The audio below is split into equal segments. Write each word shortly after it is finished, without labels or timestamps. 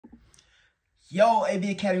Yo,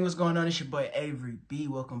 AV Academy, what's going on? It's your boy Avery B.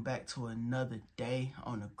 Welcome back to another day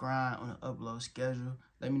on the grind, on the upload schedule.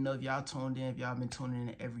 Let me know if y'all tuned in, if y'all been tuning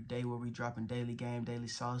in every day where we dropping daily game, daily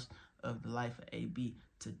sauce of the life of AB.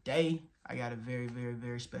 Today, I got a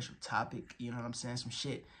very special topic. You know what I'm saying? Some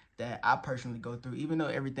shit that I personally go through. Even though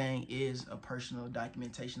everything is a personal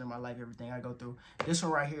documentation of my life, everything I go through. This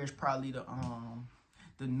one right here is probably the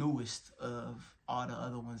newest of all the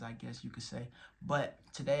other ones, I guess you could say. But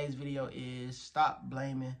today's video is stop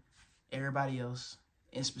blaming everybody else,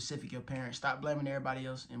 in specific your parents. Stop blaming everybody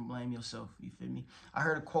else and blame yourself. You feel me? I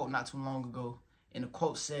heard a quote not too long ago, and the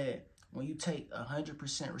quote said, when you take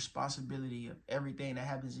 100% responsibility of everything that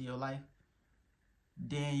happens in your life,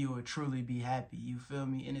 then you will truly be happy. You feel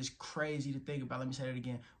me? And it's crazy to think about. Let me say that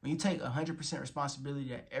again. When you take 100%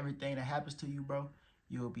 responsibility of everything that happens to you, bro,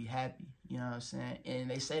 you'll be happy. You know what I'm saying?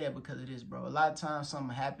 And they say that because it is, bro. A lot of times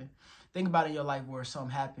something happen. Think about in your life where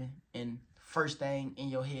something happened, and first thing in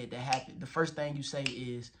your head that happened, the first thing you say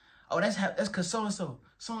is, oh, that's because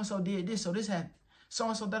so-and-so did this, so this happened.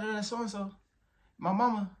 So-and-so, da-da-da, so-and-so. My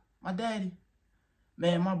mama, my daddy,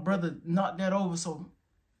 man, my brother knocked that over, so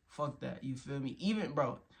fuck that. You feel me? Even,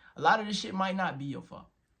 bro, a lot of this shit might not be your fault,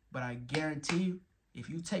 but I guarantee you, if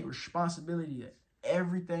you take responsibility of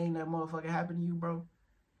everything that motherfucker happened to you, bro,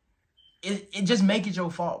 it just make it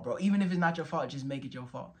your fault, bro. Even if it's not your fault, just make it your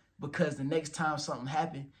fault. Because the next time something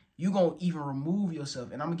happen, you gonna even remove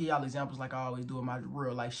yourself. And I'm gonna give y'all examples like I always do in my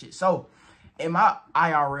real life shit. So, in my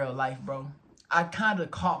IRL life, bro, I kind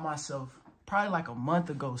of caught myself probably like a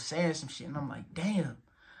month ago saying some shit. And I'm like, damn,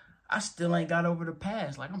 I still ain't got over the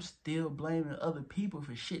past. Like, I'm still blaming other people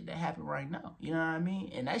for shit that happened right now. You know what I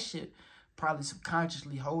mean? And that shit probably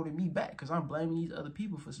subconsciously holding me back because I'm blaming these other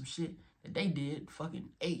people for some shit that they did fucking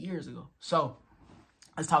 8 years ago. So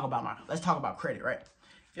let's talk about credit, right?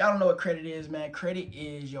 If y'all don't know what credit is, man, credit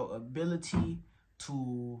is your ability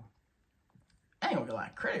to, I ain't gonna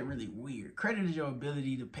lie, credit really weird. Credit is your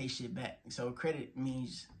ability to pay shit back. So credit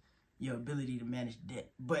means your ability to manage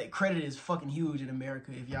debt. But credit is fucking huge in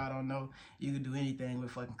America. If y'all don't know, you can do anything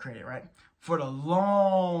with fucking credit, right? For the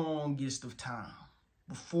longest of time,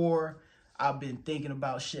 before I've been thinking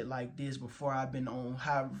about shit like this, before I've been on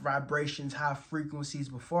high vibrations, high frequencies,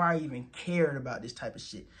 before I even cared about this type of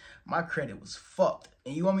shit, my credit was fucked.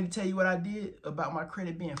 And you want me to tell you what I did about my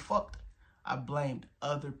credit being fucked? I blamed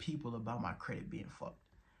other people about my credit being fucked.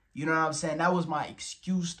 You know what I'm saying? That was my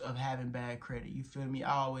excuse of having bad credit. You feel me?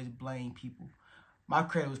 I always blame people. My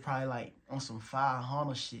credit was probably like on some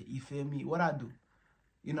 500 shit. You feel me? What I do?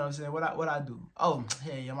 You know what I'm saying? What I do? Oh,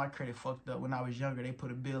 hey, yeah, my credit fucked up. When I was younger, they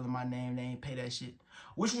put a bill in my name. They ain't pay that shit,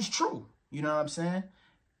 which was true. You know what I'm saying?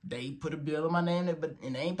 They put a bill in my name,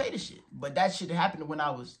 and they ain't pay the shit. But that shit happened when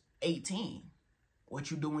I was 18.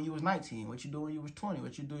 What you do when you was 19? What you do when you was 20?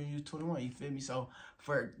 What you do when you was 21? You feel me? So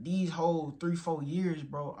for these whole 3-4 years,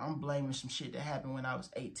 bro, I'm blaming some shit that happened when I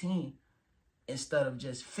was 18. Instead of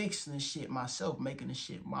just fixing the shit myself, making the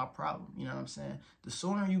shit my problem. You know what I'm saying? The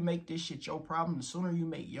sooner you make this shit your problem, the sooner you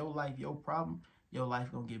make your life your problem, your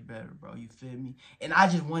life gonna get better, bro. You feel me? And I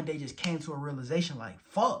just one day just came to a realization like,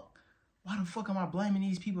 fuck, why the fuck am I blaming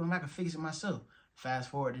these people and I can fix it myself?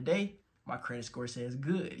 Fast forward today, my credit score says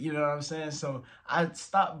good. You know what I'm saying? So I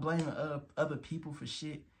stopped blaming other people for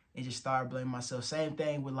shit and just started blaming myself. Same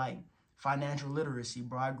thing with like financial literacy,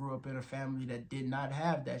 bro. I grew up in a family that did not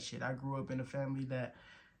have that shit. I grew up in a family that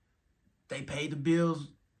they paid the bills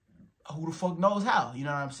who the fuck knows how, you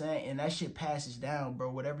know what I'm saying? And that shit passes down,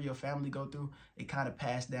 bro. Whatever your family go through, it kind of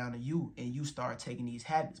passed down to you, and you start taking these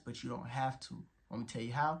habits, but you don't have to. Let me tell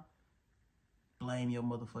you how. Blame your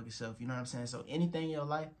motherfucking self, you know what I'm saying? So anything in your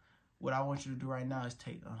life, what I want you to do right now is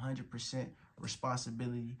take 100%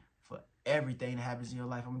 responsibility for everything that happens in your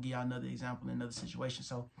life. I'm gonna give y'all another example in another situation.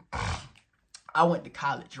 So I went to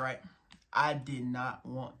college, right? I did not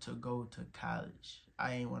want to go to college.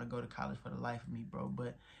 I ain't want to go to college for the life of me, bro.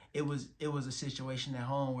 But it was a situation at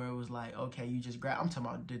home where it was like, okay, you just I'm talking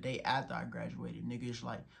about the day after I graduated. Nigga, it's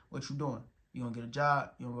like, what you doing? You gonna get a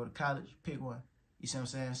job? You gonna go to college? Pick one. You see what I'm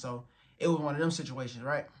saying? So it was one of them situations,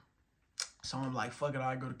 right? So I'm like, fuck it,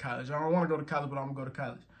 I go to college. I don't want to go to college, but I'm gonna go to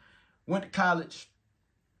college. Went to college.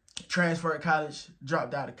 Transferred college,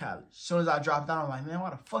 dropped out of college. As soon as I dropped out, I'm like, man,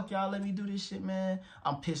 why the fuck y'all let me do this shit, man?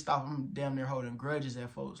 I'm pissed off. I'm damn near holding grudges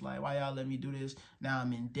at folks. Like, why y'all let me do this? Now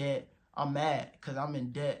I'm in debt. I'm mad because I'm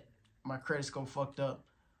in debt. My credit score fucked up.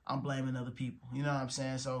 I'm blaming other people. You know what I'm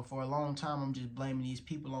saying? So for a long time, I'm just blaming these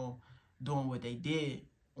people on doing what they did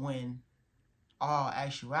when all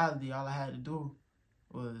actuality, all I had to do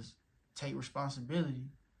was take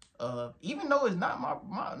responsibility. Even though it's not my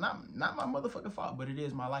motherfucking fault, but it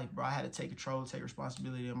is my life, bro. I had to take control, take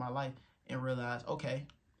responsibility of my life and realize, okay,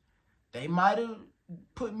 they might have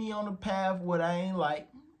put me on a path what I ain't like,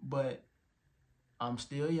 but I'm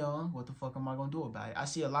still young. What the fuck am I going to do about it? I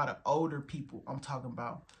see a lot of older people. I'm talking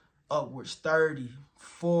about upwards 30,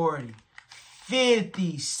 40,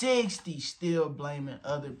 50, 60 still blaming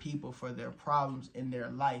other people for their problems in their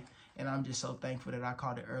life. And I'm just so thankful that I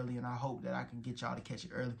caught it early, and I hope that I can get y'all to catch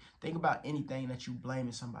it early. Think about anything that you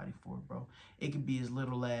blaming somebody for, bro. It could be as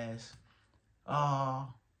little as,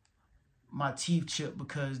 my teeth chipped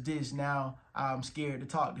because this, now I'm scared to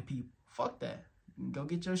talk to people. Fuck that. Go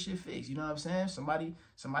get your shit fixed. You know what I'm saying?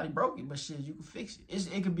 Somebody broke it, but shit, you can fix it.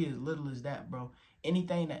 It could be as little as that, bro.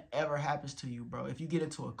 Anything that ever happens to you, bro. If you get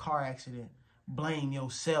into a car accident, blame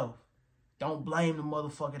yourself. Don't blame the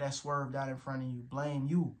motherfucker that swerved out in front of you. Blame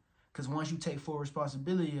you. Because once you take full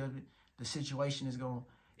responsibility of it, the situation is going...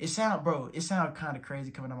 It sound kind of crazy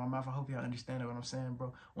coming out of my mouth. I hope y'all understand what I'm saying,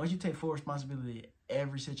 bro. Once you take full responsibility of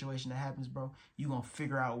every situation that happens, bro, you going to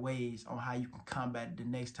figure out ways on how you can combat it the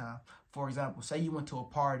next time. For example, say you went to a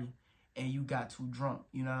party and you got too drunk,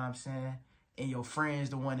 you know what I'm saying? And your friend's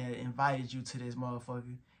the one that invited you to this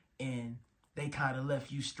motherfucker, and they kind of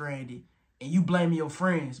left you stranded. And you blame your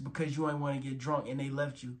friends because you ain't want to get drunk and they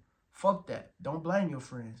left you. Fuck that. Don't blame your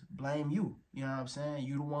friends. Blame you. You know what I'm saying?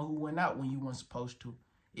 You the one who went out when you weren't supposed to.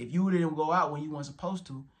 If you didn't go out when you weren't supposed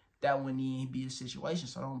to, that wouldn't even be a situation.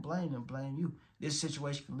 So don't blame them. Blame you. This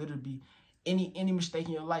situation can literally be any mistake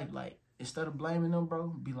in your life. Like, instead of blaming them, bro,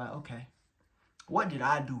 be like, okay, what did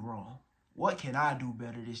I do wrong? What can I do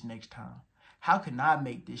better this next time? How can I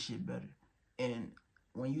make this shit better? And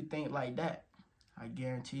when you think like that, I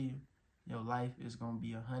guarantee you, your life is going to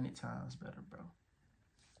be 100 times better, bro.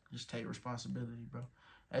 Just take responsibility, bro.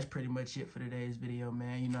 That's pretty much it for today's video,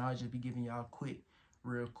 man. You know, I'll just be giving y'all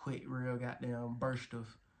real goddamn burst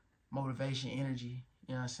of motivation, energy.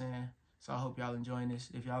 You know what I'm saying? So I hope y'all enjoying this.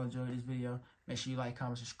 If y'all enjoyed this video, make sure you like,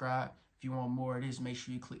 comment, subscribe. If you want more of this, make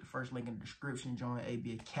sure you click the first link in the description. Join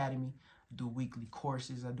AB Academy. I do weekly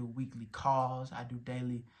courses. I do weekly calls. I do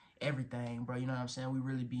daily everything, bro. You know what I'm saying? We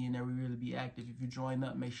really be in there. We really be active. If you join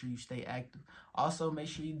up, make sure you stay active. Also, make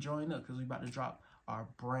sure you join up because we about to drop our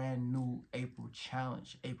brand new April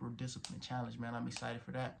challenge, April Discipline Challenge, man. I'm excited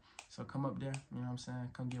for that. So come up there, you know what I'm saying?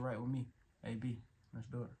 Come get right with me. AB, let's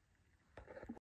do it.